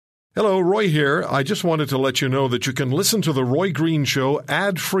Hello, Roy here. I just wanted to let you know that you can listen to The Roy Green Show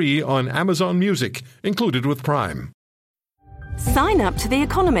ad-free on Amazon Music, included with Prime. Sign up to The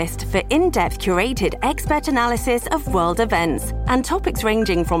Economist for in-depth curated expert analysis of world events and topics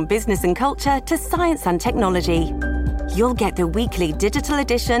ranging from business and culture to science and technology. You'll get the weekly digital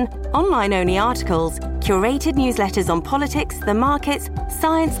edition, online-only articles, curated newsletters on politics, the markets,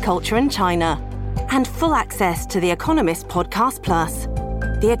 science, culture and China, and full access to The Economist Podcast Plus.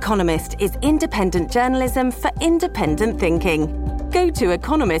 The Economist is independent journalism for independent thinking. Go to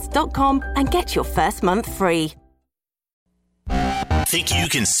economist.com and get your first month free. Think you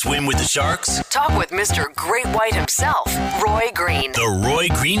can swim with the sharks? Talk with Mr. Great White himself, Roy Green. The Roy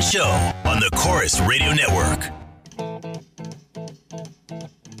Green Show on the Chorus Radio Network.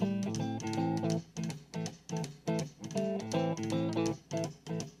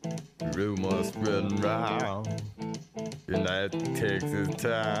 Rumors spreading round in that Texas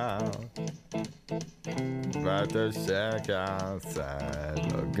town about the shack outside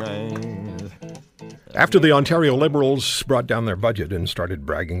the game. After the Ontario Liberals brought down their budget and started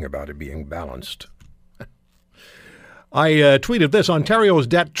bragging about it being balanced, I tweeted this: Ontario's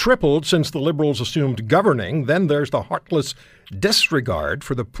debt tripled since the Liberals assumed governing. Then there's the heartless disregard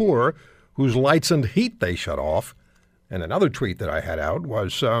for the poor whose lights and heat they shut off. And another tweet that I had out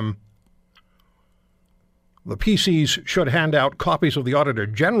was the PCs should hand out copies of the Auditor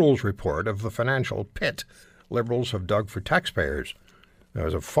General's report of the financial pit Liberals have dug for taxpayers. There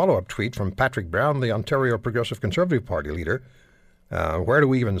was a follow-up tweet from Patrick Brown, the Ontario Progressive Conservative Party leader. Where do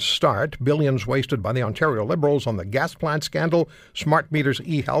we even start? Billions wasted by the Ontario Liberals on the gas plant scandal, smart meters,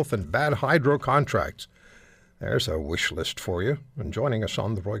 e-health, and bad hydro contracts. There's a wish list for you. And joining us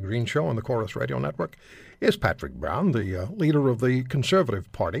on the Roy Green Show on the Chorus Radio Network is Patrick Brown, the leader of the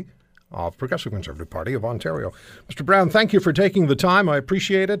Conservative Party, of Progressive Conservative Party of Ontario. Mr. Brown, thank you for taking the time. I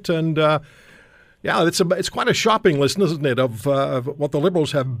appreciate it. And it's quite a shopping list, isn't it, of what the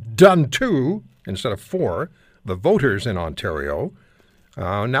Liberals have done to, instead of for, the voters in Ontario.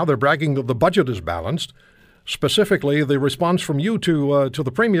 Now they're bragging that the budget is balanced. Specifically, the response from you to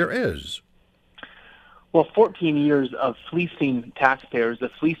the Premier is? Well, 14 years of fleecing taxpayers,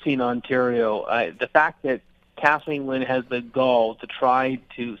 of fleecing Ontario. The fact that Kathleen Wynne has the gall to try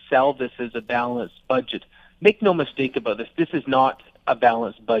to sell this as a balanced budget. Make no mistake about this. This is not a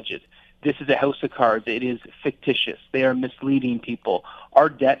balanced budget. This is a house of cards. It is fictitious. They are misleading people. Our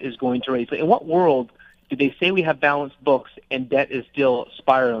debt is going to raise. In what world do they say we have balanced books and debt is still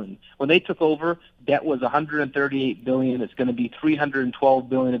spiraling? When they took over, debt was $138 billion. It's going to be $312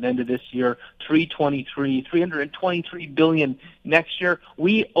 billion at the end of this year, $323 billion next year.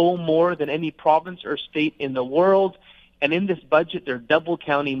 We owe more than any province or state in the world. And in this budget, they're double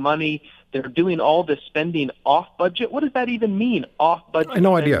counting money. They're doing all this spending off budget. What does that even mean, off budget?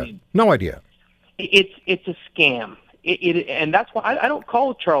 No spending? No idea. It's a scam. And that's why I don't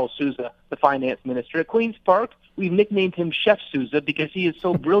call Charles Sousa the finance minister. At Queen's Park, we've nicknamed him Chef Sousa because he is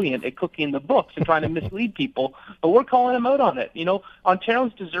so brilliant at cooking the books and trying to mislead people. But we're calling him out on it. You know,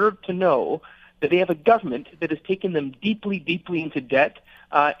 Ontarians deserve to know that they have a government that has taken them deeply, deeply into debt.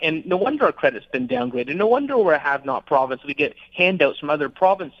 And no wonder our credit's been downgraded. No wonder we're a have-not province. We get handouts from other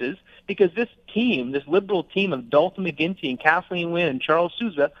provinces because this team, this Liberal team of Dalton McGuinty and Kathleen Wynne and Charles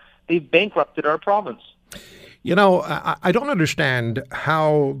Sousa, they've bankrupted our province. You know, I don't understand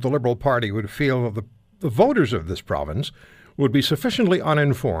how the Liberal Party would feel the voters of this province would be sufficiently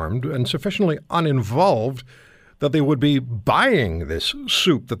uninformed and sufficiently uninvolved that they would be buying this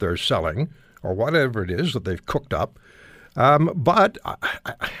soup that they're selling or whatever it is that they've cooked up. But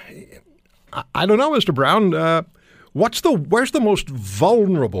I don't know, Mr. Brown, where's the most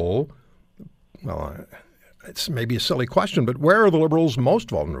vulnerable? Well, it's maybe a silly question, but where are the Liberals most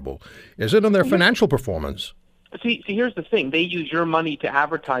vulnerable? Is it in their financial performance? See, here's the thing. They use your money to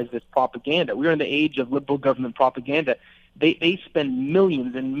advertise this propaganda. We're in the age of Liberal government propaganda. They spend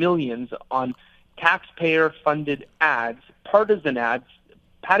millions and millions on taxpayer-funded ads, partisan ads,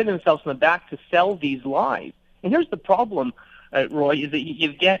 patting themselves on the back to sell these lies. And here's the problem, Roy, is that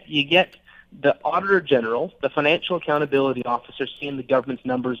you get the Auditor General, the Financial Accountability Officer, seeing the government's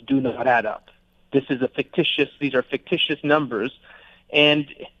numbers do not add up. These are fictitious numbers. And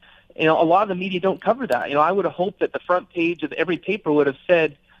a lot of the media don't cover that. I would have hoped that the front page of every paper would have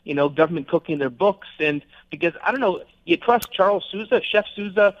said, government cooking their books. And because, I don't know, you trust Charles Sousa, Chef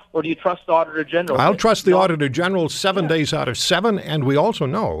Sousa, or do you trust the Auditor General? I'll trust the Auditor General 7 days out of 7. And we also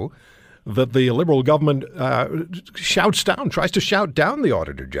know that the Liberal government tries to shout down the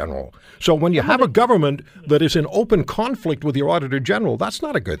Auditor General. So when you have a government that is in open conflict with your Auditor General, that's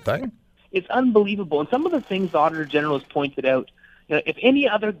not a good thing. It's unbelievable. And some of the things the Auditor General has pointed out, If any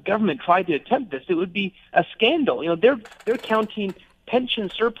other government tried to attempt this, it would be a scandal. They're counting pension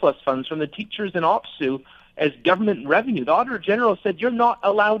surplus funds from the teachers in OPSEU as government revenue. The Auditor General said you're not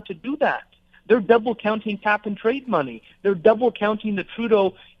allowed to do that. They're double counting cap and trade money. They're double counting the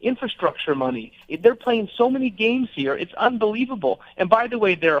Trudeau infrastructure money. They're playing so many games here. It's unbelievable. And by the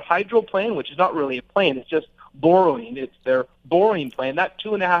way, their hydro plan, which is not really a plan, it's just borrowing. It's their borrowing plan. That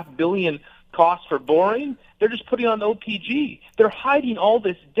 $2.5 billion cost for borrowing, they're just putting on the OPG. They're hiding all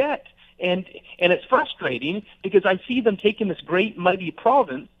this debt. And it's frustrating because I see them taking this great mighty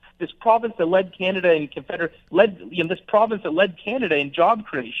province, this province that led Canada in this province that led Canada in job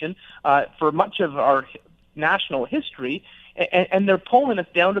creation for much of our national history, and they're pulling us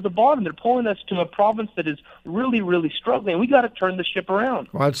down to the bottom. They're pulling us to a province that is really, really struggling. We got to turn the ship around.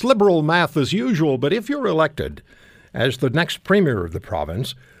 Well, it's Liberal math as usual, but if you're elected as the next premier of the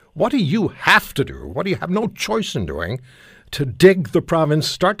province, what do you have to do? What do you have no choice in doing to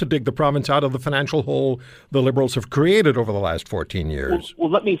start to dig the province out of the financial hole the Liberals have created over the last 14 years? Well,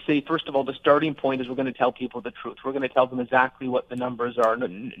 let me say, first of all, the starting point is we're going to tell people the truth. We're going to tell them exactly what the numbers are.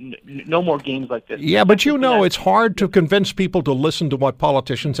 No more games like this. Yeah, but it's hard to convince people to listen to what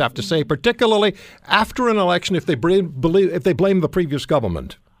politicians have to say, particularly after an election if they blame the previous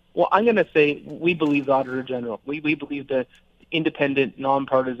government. Well, I'm going to say we believe the Auditor General. We believe the independent,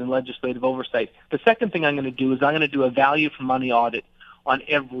 nonpartisan legislative oversight. The second thing I'm going to do is I'm going to do a value for money audit on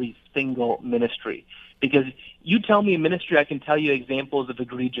every single ministry. Because you tell me a ministry, I can tell you examples of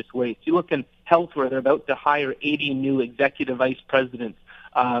egregious waste. You look in health where they're about to hire 80 new executive vice presidents,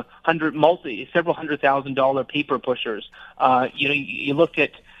 several $100,000 paper pushers. You look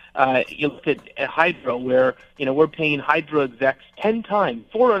at hydro where we're paying hydro execs 10 times,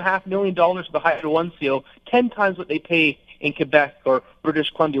 $4.5 million for the Hydro One CO, 10 times what they pay in Quebec or British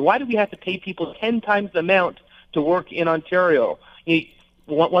Columbia. Why do we have to pay people 10 times the amount to work in Ontario?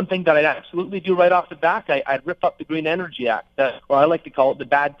 One thing that I'd absolutely do right off the bat, I'd rip up the Green Energy Act, or I like to call it the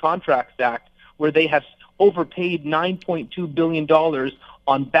Bad Contracts Act, where they have overpaid $9.2 billion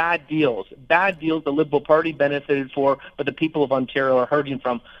on bad deals the Liberal Party benefited for, but the people of Ontario are hurting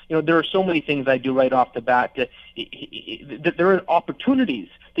from. There are so many things I do right off the bat. There are opportunities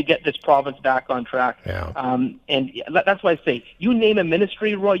to get this province back on track. Yeah. And that's why I say, you name a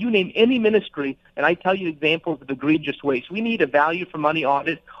ministry, Roy, you name any ministry, and I tell you examples of egregious waste. We need a value for money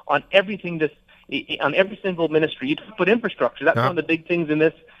audit on everything on every single ministry. You put infrastructure. That's one of the big things in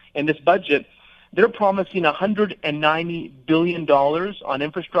this budget. They're promising $190 billion on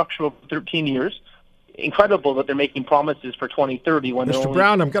infrastructure over 13 years. Incredible that they're making promises for 2030. Mr.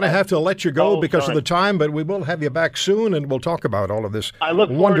 Brown, I'm going to have to let you go because of the time, but we will have you back soon, and we'll talk about all of this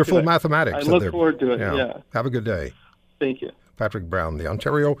wonderful mathematics. I look forward to it, yeah. Have a good day. Thank you. Patrick Brown, the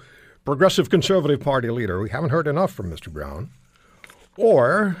Ontario Progressive Conservative Party leader. We haven't heard enough from Mr. Brown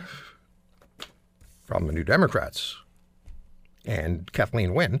or from the New Democrats. And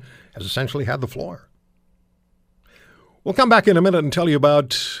Kathleen Wynne has essentially had the floor. We'll come back in a minute and tell you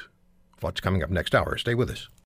about what's coming up next hour. Stay with us.